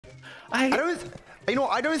I don't. You know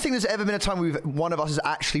what? I don't think there's ever been a time one of us has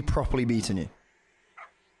actually properly beaten you.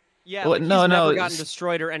 Yeah, well, like no, he's no, never gotten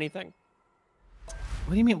destroyed or anything.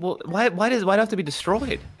 What do you mean? Well, why do it have to be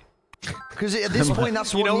destroyed? Because at this point,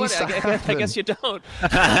 that's what needs to happen. I guess you don't.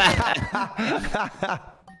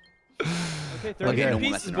 Okay, 38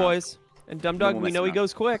 pieces, boys. And Dumbdog, we know he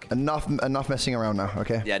goes quick. Enough messing around now,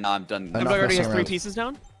 okay? Yeah, no, I'm done. Dumbdog already has 3 pieces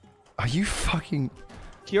down? Are you fucking...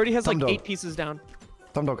 He already has like 8 pieces down.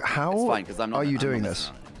 Dumbdog, how are you doing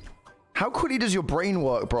this? How quickly does your brain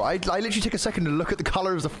work, bro? I literally take a second to look at the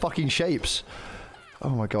color of the fucking shapes. Oh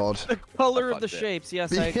my god. The color of the shapes.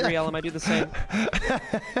 Yes, I agree, Ellum. I do the same.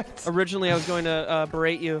 Originally, I was going to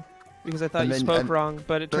berate you because I thought you spoke wrong,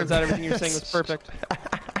 but it turns out everything you're saying was perfect.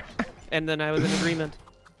 And then I was in agreement.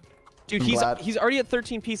 Dude, he's already at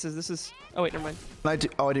 13 pieces. This is... Oh, wait, never mind. I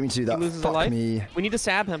didn't mean to do that. He loses a life. We need to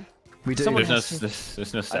sab him. We do.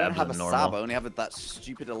 There's no sab. I don't have a sab. I only have that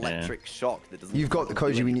stupid electric shock that doesn't... You've got the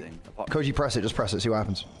Koji. We need... Koji, press it. Just press it. See what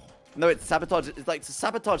happens. No, it's sabotage. It's like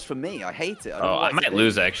sabotage for me. I hate it. I might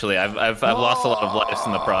lose actually. I've lost a lot of lives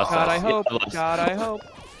in the process. God, I hope. God, I hope.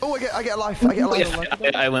 Oh, I get a life. I get a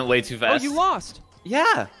life. I went way too fast. Oh, you lost.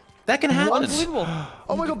 Yeah, that can happen. Unbelievable.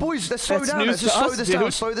 Oh my god, boys, let's slow down. Let's just slow this down.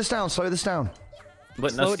 Slow this down. Slow this down.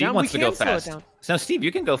 But no, Steve wants to go fast. No, Steve,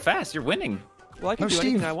 you can go fast. You're winning. Well, I can do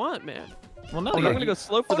anything I want, man. Well, no, I'm gonna go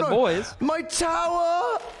slow for the boys. My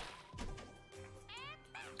tower.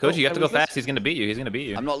 Koji, you have to go fast. He's gonna beat you. He's gonna beat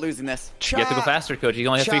you. I'm not losing this. You have to go faster, Koji. You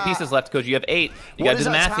only have 3 pieces left, Koji. You have 8. You gotta do the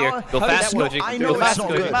math here. Go fast, Koji. I know it's not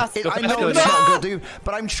good. I know it's not good, dude.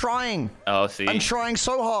 But I'm trying. Oh, see. I'm trying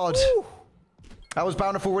so hard. I was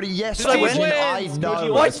bound already. Yes, I know.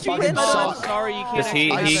 Why did you win? I'm sorry, you can't. He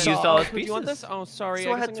used all his pieces. You want this? Oh, sorry.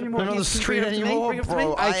 So I had 3 more. I'm not on the street anymore,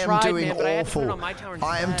 bro. I am doing awful.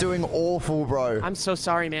 I am doing awful, bro. I'm so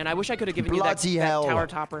sorry, man. I wish I could have given you that tower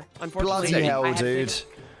topper. Unfortunately, bloody hell, dude.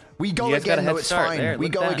 We go again, though. It's fine. We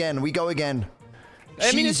go again. We go again.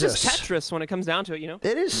 I mean, it's just Tetris when it comes down to it, you know?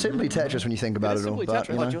 It is simply Tetris when you think about it all. But,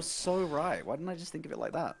 you know. God, you're so right. Why didn't I just think of it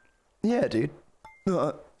like that? Yeah, dude.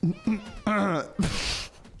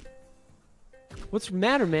 What's the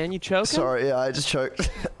matter, man? You choking? Sorry, yeah, I just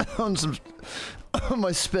choked on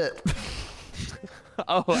my spit.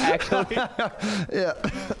 Oh, actually? Yeah.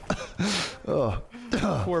 Oh.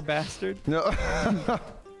 Poor bastard. No.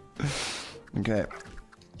 Okay.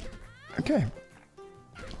 Okay.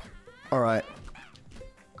 All right.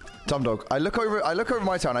 Dumbdog. I look over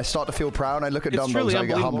my town. I start to feel proud. I look at Dumbdog and I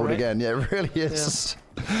get humbled again. Yeah, it really is.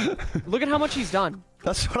 Yeah. Look at how much he's done.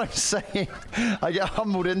 That's what I'm saying. I get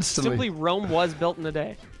humbled instantly. Simply, Rome was built in a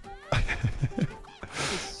day.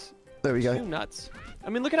 There we go. Too nuts. I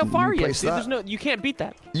mean, look at how far he is. There's no, you can't beat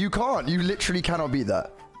that. You can't. You literally cannot beat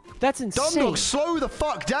that. That's insane. Dumbdog, slow the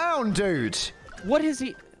fuck down, dude. What is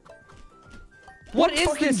he? What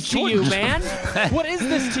is this to you, man? What is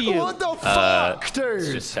this to you? What the fuck, dude?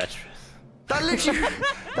 It's just Tetris. That literally,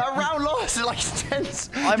 that round lasted like 10.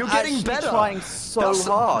 You're getting better. I'm trying so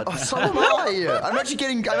hard. Oh, so am I. I'm actually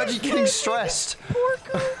getting stressed. Poor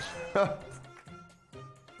coach. Do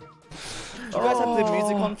you guys have the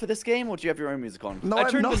music on for this game, or do you have your own music on? No, I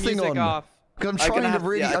have turned nothing the music off. Because I'm trying to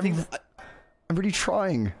really. I'm really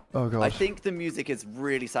trying. Oh god. I think the music is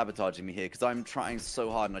really sabotaging me here because I'm trying so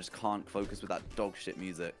hard and I just can't focus with that dog shit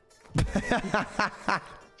music.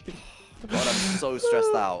 God, I'm so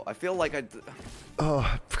stressed out. I feel like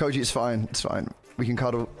Oh, Koji, it's fine. It's fine. We can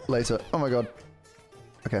cuddle later. Oh my god.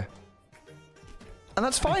 Okay. And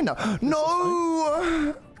that's fine now.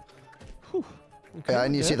 No! Okay, I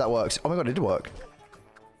need to see if that works. Oh my god, it did work.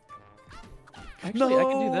 Actually, I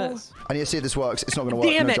can do this. I need to see if this works. It's not going to work.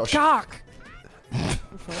 Damn it, cock!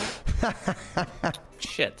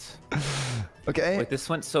 Shit. Okay. Wait, this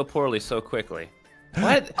went so poorly so quickly.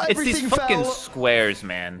 What? It's these fucking squares,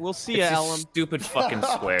 man. We'll see ya, Ellum. Stupid fucking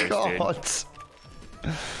squares, dude.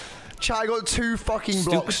 Chat, I got 2 fucking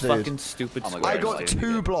blocks, dude. Fucking stupid squares, I got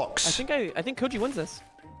 2 blocks. I think Koji wins this.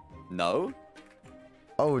 No.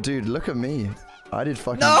 Oh, dude, look at me. I did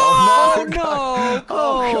fucking. No! Oh, no!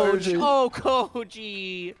 Oh, Koji! Oh,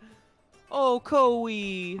 Koji! Oh,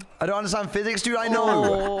 Koji! I don't understand physics, dude. I know.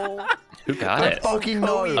 Oh. Who got it? I fucking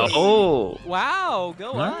know. Oh. Wow,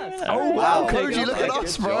 go us. Oh, wow, Koji, look at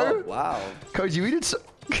us, bro. Wow. Koji, we did so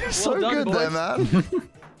done, good boys. there, man.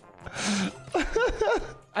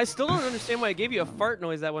 I still don't understand why I gave you a fart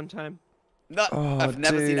noise that one time. No, Oh, I've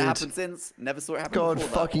never seen dude. it happen since. Never saw it happen God before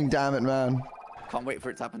fucking damn it, man. Can't wait for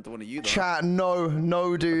it to happen to one of you, though. Chat,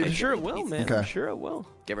 no, dude. I'm sure it will, man. Okay. I'm sure it will.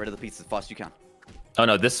 Get rid of the pieces as fast as you can. Oh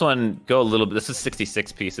no, this one, go a little bit. This is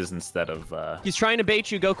 66 pieces instead of... He's trying to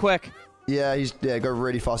bait you. Go quick. Yeah, go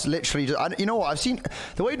really fast. Literally, just, you know what? I've seen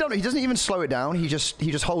the way he does it. He doesn't even slow it down. He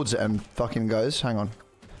just holds it and fucking goes. Hang on.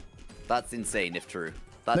 That's insane if true.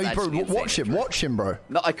 That's No, bro, watch him, bro.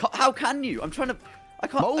 No, I can't. How can you? I'm trying to. I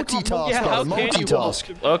can't. Multitask, Yeah, brother. how can you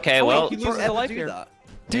Multitask. Okay, well, he loses a life do here. that.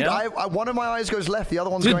 Dude, yeah. one of my eyes goes left, the other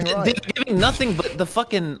one's Dude, going right. they're giving nothing but the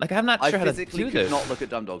fucking like. I'm not sure how to physically do could this. not look at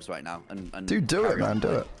Dumbdogs right now. And Dude, do it, man. Do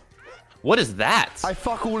it. What is that? I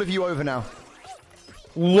fuck all of you over now.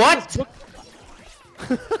 What?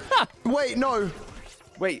 Wait, no.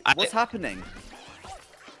 Wait, what's happening?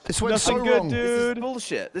 This went so Nothing good, wrong. dude. This is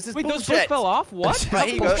bullshit. This is Wait, bullshit. those books fell off? What? Right,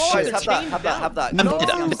 here you go. Bullshit. Guys, have that. No,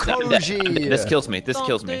 I'm dead. Koji. This kills me. This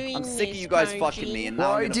kills me. I'm sick of you guys fucking me, and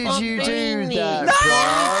now Why I'm did gonna fuck you you. do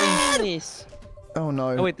that, bro? Nice. Oh, no.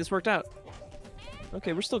 Oh wait, this worked out.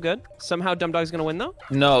 Okay, we're still good. Somehow Dumbdog's gonna win though?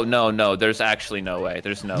 No. There's actually no way.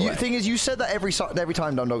 There's no way. The thing is, you said that every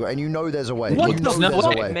time, Dumbdog, and you know there's a way. What you the know there's a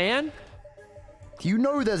fuck, way. man? You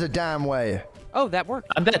know there's a damn way. Oh, that worked.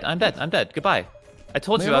 I'm dead. Goodbye. I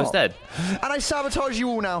told you No, I was dead. And I sabotage you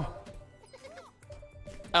all now.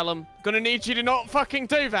 Ellum, gonna need you to not fucking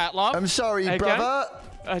do that, love. I'm sorry, Okay. brother.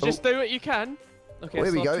 Just do what you can. Okay, Here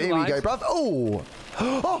we still go, have 2 here we go, lives. bruv. Oh!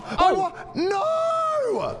 Oh! What?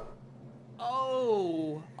 No!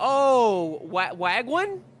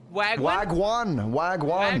 Wagwan? Wag one.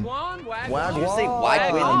 Wagwan? Wag Did you say Wag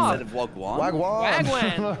Wagwan on. instead of Wagwan?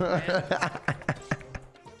 Wagwan.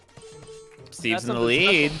 Steve's That's in the something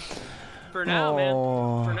lead. For now, man.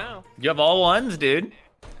 For now. You have all ones, dude.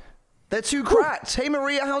 They're 2 cracks. Hey,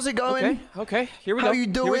 Maria, how's it going? Okay. Here we go. How you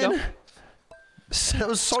Here we go. doing? That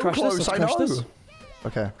was so Let's crush this, close, let's I crush know. this.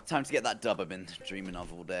 Okay. Time to get that dub I've been dreaming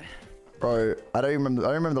of all day. Bro, I don't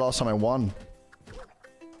remember the last time I won.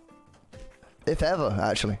 If ever,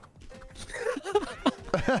 actually.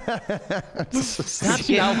 Not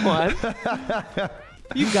yet one.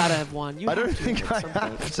 You gotta have one. You I don't have to think at I some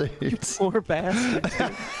point. have to. Poor bastard.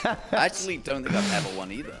 I actually don't think I've ever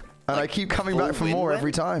won either. And I keep coming back for full more win-win?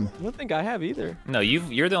 every time. I don't think I have either. No,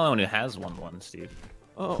 you're the only one who has won, Steve.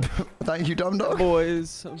 Oh, Thank you, Dumbdog.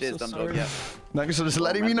 boys. I'm Cheers, so Dumbdog. sorry. Yeah. Thanks for just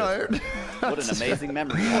letting me know. What an amazing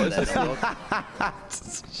memory you had there, Dumbdog.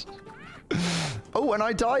 Oh, and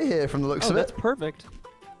I die here from the looks Oh, of that's it. perfect.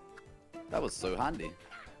 That was so handy.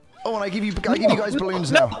 Oh, and I give you guys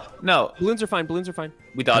balloons now. No, Balloons are fine. Balloons are fine.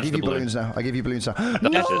 we I dodged give the you balloon. balloons now. I give you balloons now. That's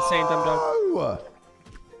insane, Dumbdog. No!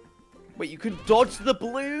 Wait, you can dodge the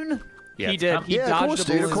balloon? Yeah, He it's did. com- He Yeah, of dodged course,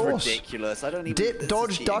 the dude, of balloons. course. Ridiculous. I don't even. Dip, this dodge,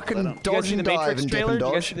 is cheating, duck, 'cause I and don't- You guys dodge see the and dive Matrix and dip trailer? and Do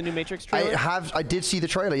you guys dodge. see the new Matrix trailer? I did see the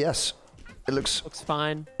trailer. Yes, it looks Fine.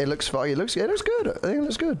 fine. It looks good. I think it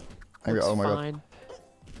looks good. Oh my god. Fine.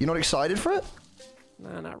 You're not excited for it?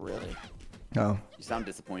 Nah, not really. No. You sound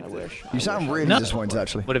disappointed. I wish. You sound really No. disappointed,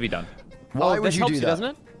 actually. What have you done? Why Oh, would this you helps do you, that? doesn't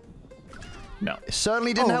it? No. It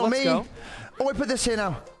certainly didn't Oh, help let's me. go. Oh, I put this here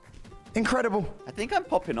now. Incredible. I think I'm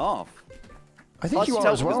popping off. I think Hard you to are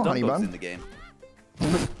tell as well, because honey Dumbdog's in bun. the game.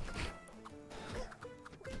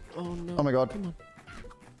 Oh no. Oh my god. Come on.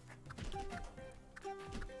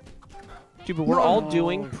 Dude, but we're all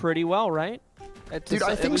doing pretty well, right? Dude,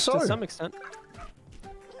 I think so. To some extent.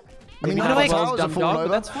 I mean, Maybe half not the as well as towers are Dumbdog, falling but over.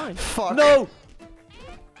 that's fine. Fuck. No!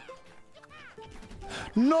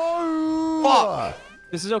 No! Fuck!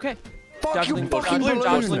 This is okay. Fuck you, Dodging- fucking dodging-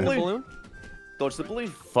 dodging balloon. the balloon. Dodge the balloon.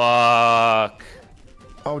 Fuck.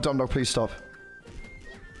 Oh, Dumbdog, please stop.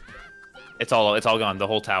 It's all gone. The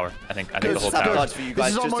whole tower. I think the whole sabotage tower. for you This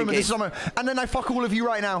guys, is our just in moment, this case. is our moment. And then I fuck all of you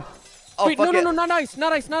right now. Oh, Wait, fuck no, it. not ice,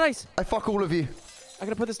 not ice, not ice. I fuck all of you. I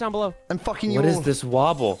gotta put this down below. I'm fucking you What all. is this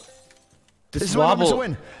wobble? This is wobble. my moment to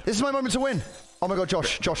win. This is my moment to win. Oh my god,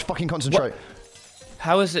 Josh, fucking concentrate.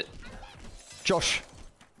 How is it? Josh,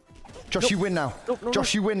 you win now. No,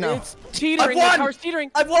 Josh, you win now. It's teetering. I've The won! tower's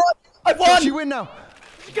teetering. I've won! I've Josh, won! you win now.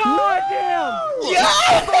 God damn!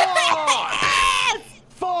 Yes!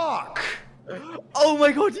 Fuck! Oh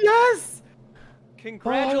my god, yes!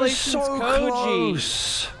 Congratulations, Oh, so Koji.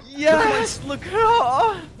 close. Yes! Look at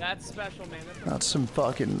her! That's special, man. That's some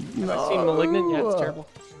fucking. No. I've seen Malignant. Yeah, it's terrible.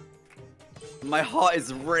 My heart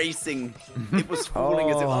is racing. It was falling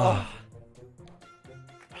as it.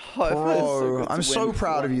 Oh, it feels so Bro, good to I'm so win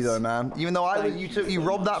proud of you though, once. man. Even though you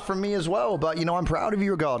robbed that from me as well, but you know I'm proud of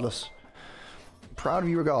you regardless. Proud of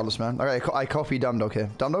you regardless, man. Okay, I copy Dumbdog here.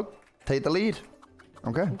 Dumbdog, take the lead.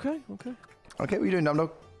 Okay. Okay. Okay, what are you doing,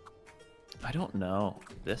 Dumbdog? I don't know.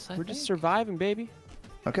 This. We're just surviving, baby.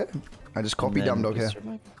 Okay. I just copy And then Dumbdog here.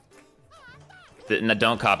 Surviving. No,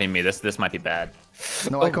 don't copy me. This might be bad.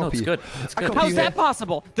 No, I Oh, copy no, it's you. good. It's good. copy How's you that here.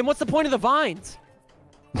 possible? Then what's the point of the vines?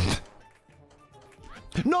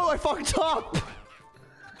 No, I fucked up!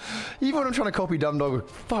 Even when I'm trying to copy Dumbdog,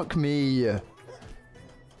 fuck me.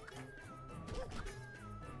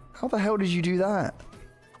 How the hell did you do that?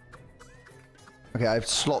 Okay, I've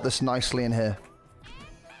slot this nicely in here.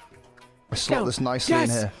 I slot this nicely in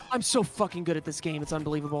here. I'm so fucking good at this game. It's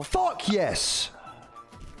unbelievable. Fuck yes!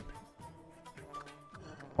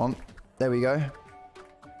 One. There we go.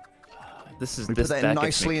 That that gets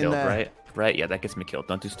nicely me in killed, there. right? Right, yeah, that gets me killed.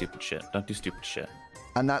 Don't do stupid shit. Don't do stupid shit.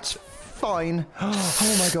 And that's fine.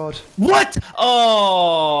 Oh my god. What?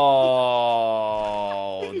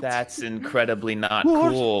 Oh, that's incredibly not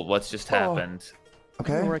cool. What's just happened? I don't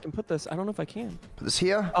know Okay. where I can put this. I don't know if I can. Put this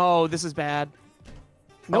here. Oh, this is bad.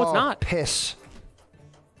 No, it's not. Piss.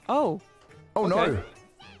 Oh. Oh Okay. no.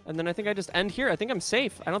 And then I think I just end here. I think I'm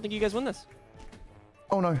safe. I don't think you guys win this.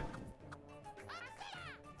 Oh no.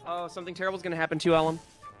 Oh, something terrible's gonna happen to you, Ellum.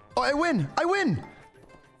 Oh, I win! I win!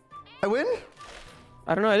 I win?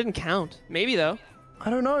 I don't know. I didn't count. Maybe though. I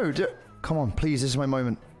don't know. Come on, please. This is my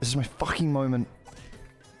moment. This is my fucking moment.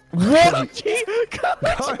 Koji!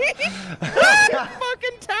 Koji!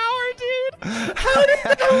 Fucking tower, dude! How did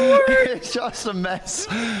that work? It's just a mess.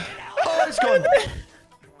 Oh, it's gone.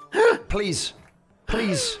 Please.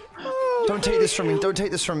 Please. Don't take this from me. Don't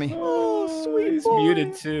take this from me. Oh, sweet He's boy.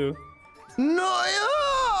 muted too. No!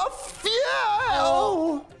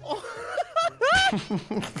 Oh,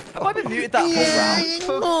 Have I been muted that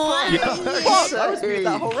whole round? Fuck, I was muted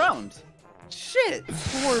that whole round. Shit.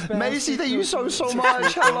 Macy, thank you so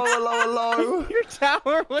much. Hello, hello. Your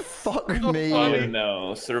tower was Fuck me. Oh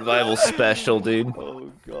no, survival special, dude.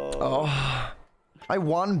 Oh god. Oh, I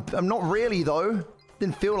won. I'm not really though.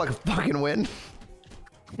 Didn't feel like a fucking win.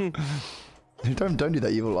 don't do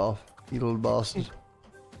that evil laugh, you little bastard.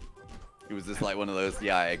 It was just like one of those,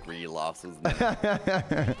 yeah, I agree laughs, wasn't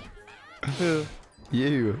it? Who?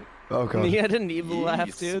 You. Oh god. Me, I didn't evil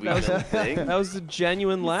laugh, dude. That was a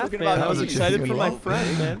genuine laugh, talking man. about I was you. excited for my Genuine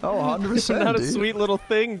friend, man. Oh, 100%. Not a dude. sweet little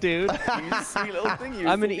thing, dude. You sweet little thing. You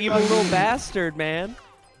I'm an evil little bastard, man.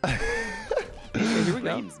 Okay, here we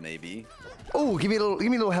go. Dreams, maybe. Oh, give me a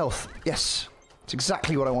little health. Yes. It's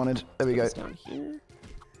exactly what I wanted. There we go. This down here.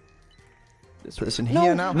 Put this in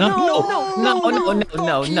here now. No. fucking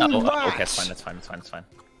Oh, rat. okay, it's fine.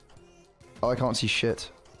 Oh, I can't see shit.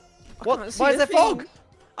 What? Why is there fog?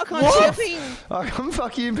 I can't see a thing. I'm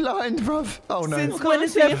fucking blind, bruv. Oh no. Since when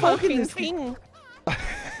is there fucking thing?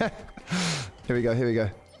 Here we go.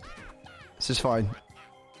 This is fine.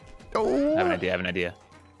 Oh. I have an idea.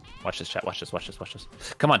 Watch this, chat. Watch this.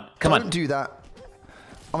 Come on. Don't do that.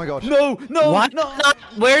 Oh my god. No. What?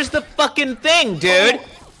 Where's the fucking thing, dude?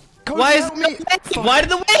 Koji, Why is help me. Why did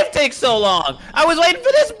the wave take so long? I was waiting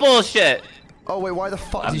for this bullshit. Oh wait, why the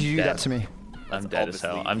fuck I'm did you do dead. that to me? I'm dead as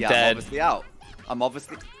hell. I'm I'm dead. obviously out. I'm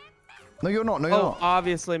obviously. No, you're not. No, you're Oh, not.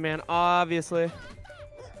 obviously, man. Obviously.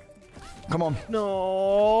 Come on.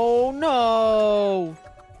 No.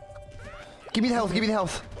 Give me the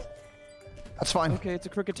health. That's fine. Okay, it's a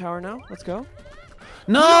crooked tower now. Let's go.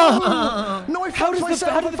 No. No, I How fucked does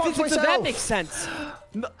myself. how I do the fucked physics of myself. that make sense?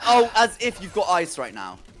 No, oh, as if you've got ice right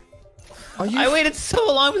now. Are you? I waited so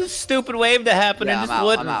long for this stupid wave to happen Yeah, and I'm just out.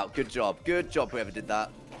 wouldn't. I'm out. Good job, whoever did that.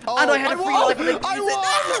 Oh, and I had a free life and I I used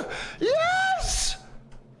it. won! Yes!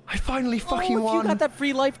 I finally fucking Oh, if won. you got that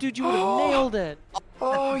free life, dude, you would have nailed it.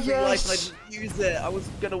 Oh Free life and I yes! didn't use it. I was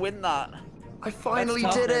gonna win that. I finally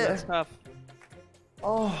That's tough, did man. it. That's tough.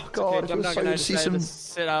 Oh god, Okay, it feels Dumbdog so and I good to see decided some to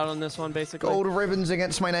sit out on this one, basically. gold ribbons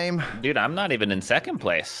against my name. Dude, I'm not even in second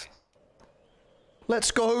place. Let's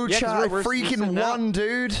go, Yeah, 'cause chat! I we're freaking sitting out. won,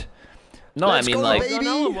 dude. No, Let's I mean go, like. baby.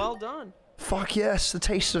 Well done, Ellum, well done. Fuck yes, the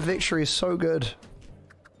taste of victory is so good.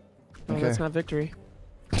 Oh, Okay. that's not victory.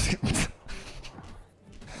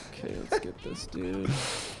 Okay, let's get this, dude.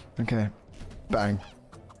 Okay. Bang.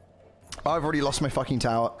 I've already lost my fucking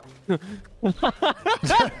tower.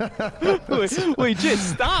 we just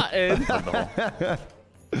started.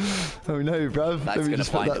 Oh no, bruv. That's Let me gonna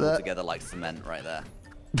just put bind that it all there. together like cement right there.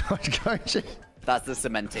 Koji. That's the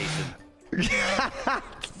cementation.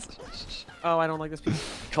 Oh, I don't like this piece.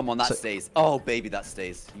 Come on, that stays. Oh, baby, that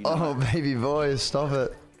stays. You know Oh, baby boy, stop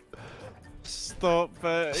it. Stop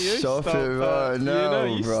it. You Stop it, bro. No,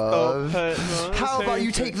 you bruv. stop it, man. How about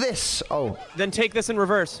you take this? Oh. Then take this in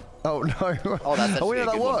reverse. Oh, no. Oh, that's Oh, actually yeah, a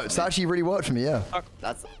that good one works. for That me. actually really worked for me, yeah.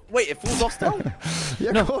 That's. Wait, it falls off still.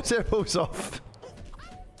 Yeah, of course it falls off.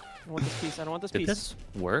 I don't want this piece. I don't want this Did piece. this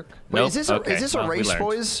work? Wait, Nope. is this Okay, is this a well, we race, learned.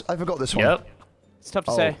 boys? I forgot this one. Yep. It's tough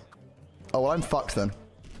to Oh. say. Oh, well, I'm fucked then.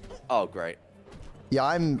 Oh, great. Yeah, Oh,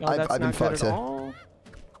 I've that's been not good fucked at here. all.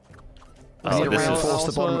 Oh, Is this Rail is. Reinforce the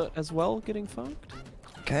also bottom. as well getting fucked?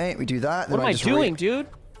 Okay, we do that. What then am I just doing, dude?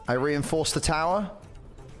 I reinforce the tower.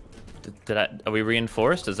 Did I? Are we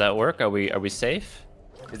reinforced? Does that work? Are we safe?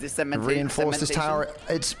 Is this cementation? Reinforce this tower.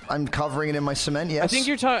 I'm covering it in my cement. Yes. I think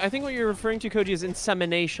you're I think what you're referring to, Koji, is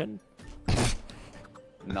insemination.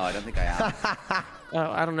 No, I don't think I am. Oh,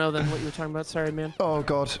 I don't know then what you were talking about. Sorry, man. Oh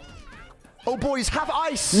god. Oh boys, have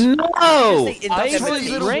ice. No. Ice is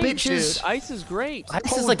little great, bitches. dude. Ice is great. Ice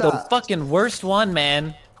is Hold like the that. fucking worst one,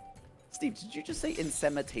 man. Steve, did you just say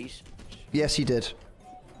insemination? Yes, he did.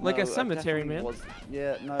 Like No, a I cemetery, definitely man. was-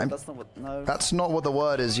 Yeah, no, that's not what. No. That's not what the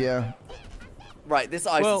word is. Yeah. Right, this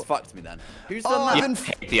ice Well- has fucked me then. Who's Oh, done I've that? been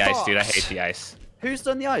I hate the ice, dude. I fucked. hate the ice. Who's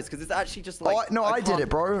done the ice? Because it's actually just like. Oh, no, I did can't- it,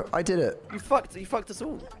 bro. I did it. You fucked us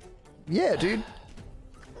all. Yeah, dude.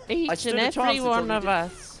 I Each stood and a chance every until one you of did-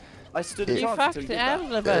 us. I stood a You chance fucked until you did that.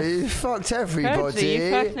 all of us. You fucked Koji, everybody. you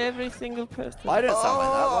fucked every single person. I don't sound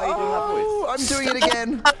like that. Why are you doing that voice? Oh, I'm doing it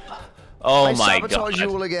again. Oh I my sabotage you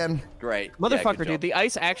god. all again. Great. Motherfucker, dude, the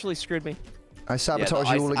ice actually screwed me. I sabotage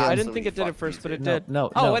the you all ice again. I didn't think it did Absolutely at first, but it fucked me, did. dude.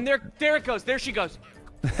 No, Oh, no. and there it goes. There she goes.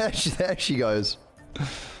 There she goes.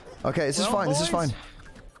 Okay, this is Well, fine. This is boys. fine.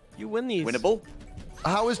 You win these. Winnable.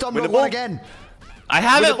 How is Dumbdog Winnable. won again? I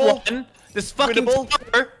haven't Winnable. won this fucking Winnable.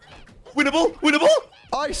 tower. Winnable. Winnable.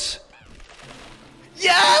 Ice.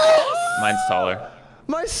 Yes. Mine's taller.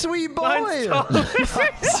 My sweet boy. Mine's taller.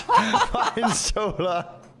 Mine's taller.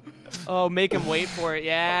 Oh, make him wait for it.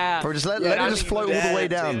 Yeah. Bro, just let Yeah, it I just think float you all the way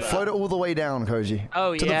dare down. do that. Float it all the way down, Koji.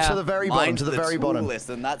 Oh, to yeah. The, to the very bottom. Mine's To the very bottom. tallest,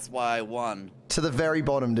 and that's why I won. To the very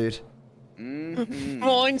bottom, dude.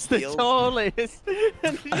 Mine's the Feels- tallest.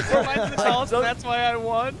 Mine's the tallest, and that's why I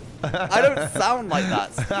won. I don't sound like that.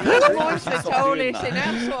 Mine's the tallest, and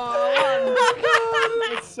that's why I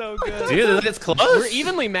won. It's so good. Dude, look, it's close. We're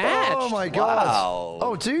evenly matched. Oh my god. Wow.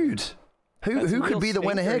 Oh, dude. That's Who real could be the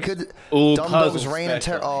winner here? stinkers. Could Ooh, Dumbdog's puzzle reign of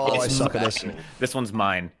terror? special. Oh, I It's suck at this. mine. This one's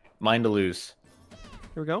mine. Mine to lose.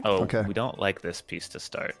 Here we go. Oh, Okay. we don't like this piece to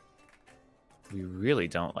start. We really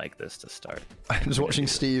don't like this to start. I'm just watching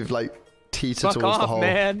Steve like teeter Fuck towards the off, hole.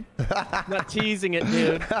 man. I'm not teasing it,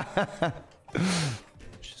 dude.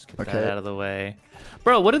 Just get Okay. that out of the way.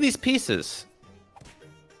 Bro, what are these pieces?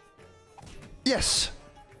 Yes.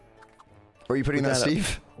 Where are you putting that, that up.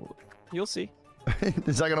 Steve? You'll see.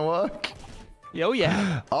 Is that gonna work? Yo,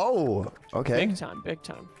 yeah. Oh, okay. Big time, big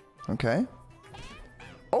time. Okay.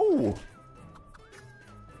 Oh,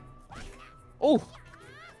 Oh,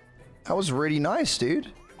 that was really nice,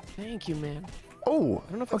 dude. thank you, man. Oh, I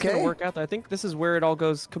don't know if it's okay. gonna work out though. I think this is where it all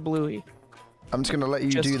goes kablooey. I'm just gonna let you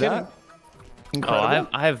Just do kidding. that. Oh,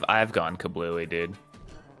 Incredible. I've gone kablooey, dude.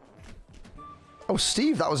 Oh,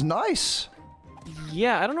 Steve, that was nice.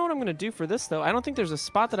 Yeah, I don't know what I'm gonna do for this though. I don't think there's a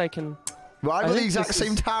spot that I can. Well, I've got the think exact this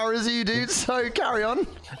same is- tower as you, dude. So carry on.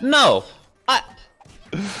 No,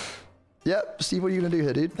 Yep, Steve, what are you gonna do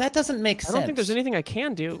here, dude? that doesn't make sense. I don't think there's anything I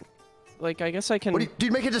can do. Like, I guess I can. What do you,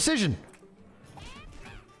 dude, make a decision.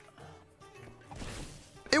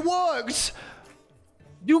 It worked.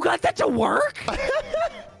 You got that to work?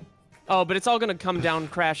 Oh, but it's all gonna come down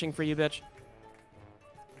crashing for you, bitch.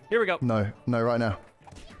 Here we go. No, right now.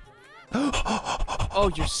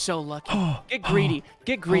 Oh, you're so lucky. Get greedy.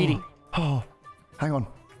 Get greedy. Oh, hang on.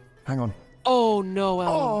 Oh no,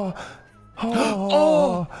 Ellen.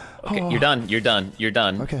 Oh. Okay, you're done. You're done. You're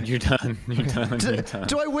done. Okay. You're done. You're done. You're done.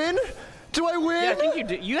 Do I win? Do I win? Yeah, I think you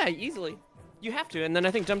do. Yeah, easily. You have to, and then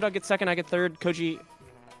I think Dumbdog gets second. I get third. Koji.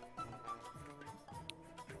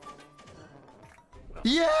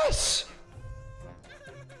 Yes!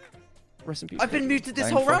 Rest in peace. I've been Koji. muted this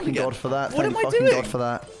Thank whole round fucking again. God for that. What Thank am I fucking doing? God for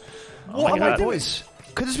that. What am God. I doing? Boys,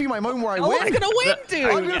 could this be my moment where I Oh, win? I'm gonna win, dude.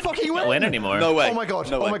 I'm gonna fucking win. Don't win anymore. No way. Oh my god.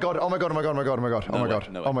 No Oh way. my god. Oh my god. Oh my god. Oh my god. Oh my god. Oh my way.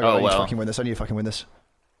 god. No Oh my way. god. I need to well. fucking win this. I need to fucking win this.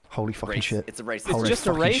 Holy fucking Race. shit. It's a race. It's Holy just a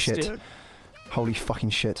fucking race, shit. dude. Holy fucking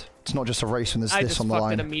shit. It's not just a race when there's I this just on the fucked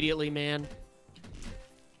line. it immediately, man.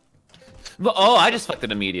 But, oh, I just fucked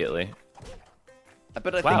it immediately.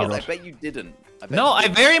 But I Wow. think I bet you didn't. I bet No, you I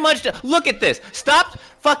didn't. very much do. Look at this. Stop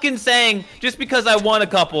fucking saying just because I won a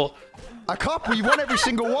couple. A couple, you won every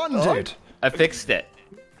single one, dude. I fixed it.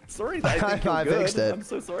 Sorry that I think you're I good. fixed it. I'm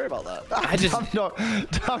so sorry about that. I just- I'm not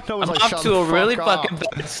was I'm like, off shut to the a really fuck up. fucking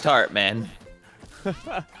bad start, man.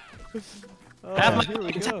 Have my here we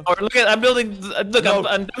fucking go. tower. Look at I'm building. Look,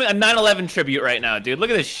 I'm doing a 9/11 tribute right now, dude. Look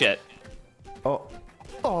at this shit. Oh.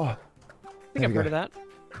 Oh. I think There I've we heard go. of that.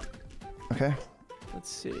 Okay. Let's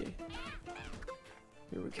see.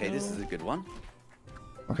 Here we Okay, go. this is a good one.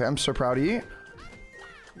 Okay, I'm so proud of you.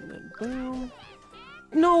 And then boom.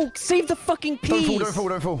 No, save the fucking piece.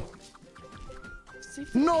 Don't fall.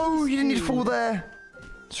 Save the No, you didn't need to piece, fall dude. there.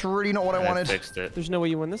 It's really not what I I wanted. fixed it. There's no way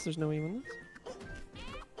you win this. There's no way you win this.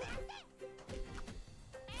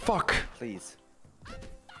 Fuck. Please.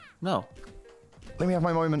 No. Let me have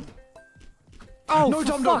my moment. Oh, No,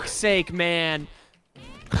 for Dumbdog. fuck's sake, man.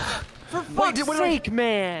 For fuck's sake,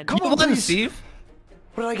 man! Come on, please. Steve.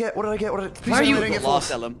 What did I get? What did I get? Why are you get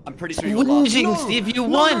lost, Ellum? I'm pretty sure you got lost. Whinging, Steve, you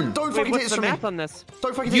won! No, don't Wait, fucking take what's this the from me. math on this?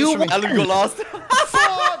 Don't fucking take this from me. Ellum, you got lost.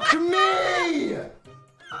 Fuck me!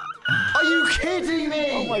 Are you kidding me?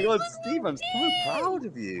 Oh my god, Steve, I'm so proud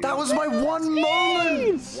of you. That was my one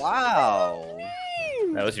moment! Wow.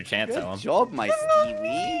 That was your chance, Ellum. Good job, my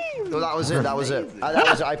Stevie. Well, that was it, that was it.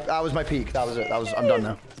 That was my peak, that was it. I'm done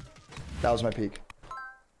now. That was my peak.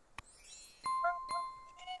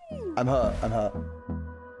 I'm hurt, I'm hurt.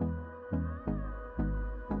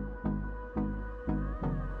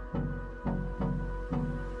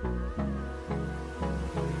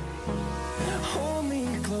 Hold me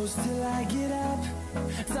close till I get up.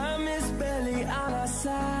 Time is barely on our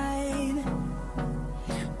side.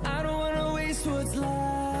 I don't wanna waste what's left.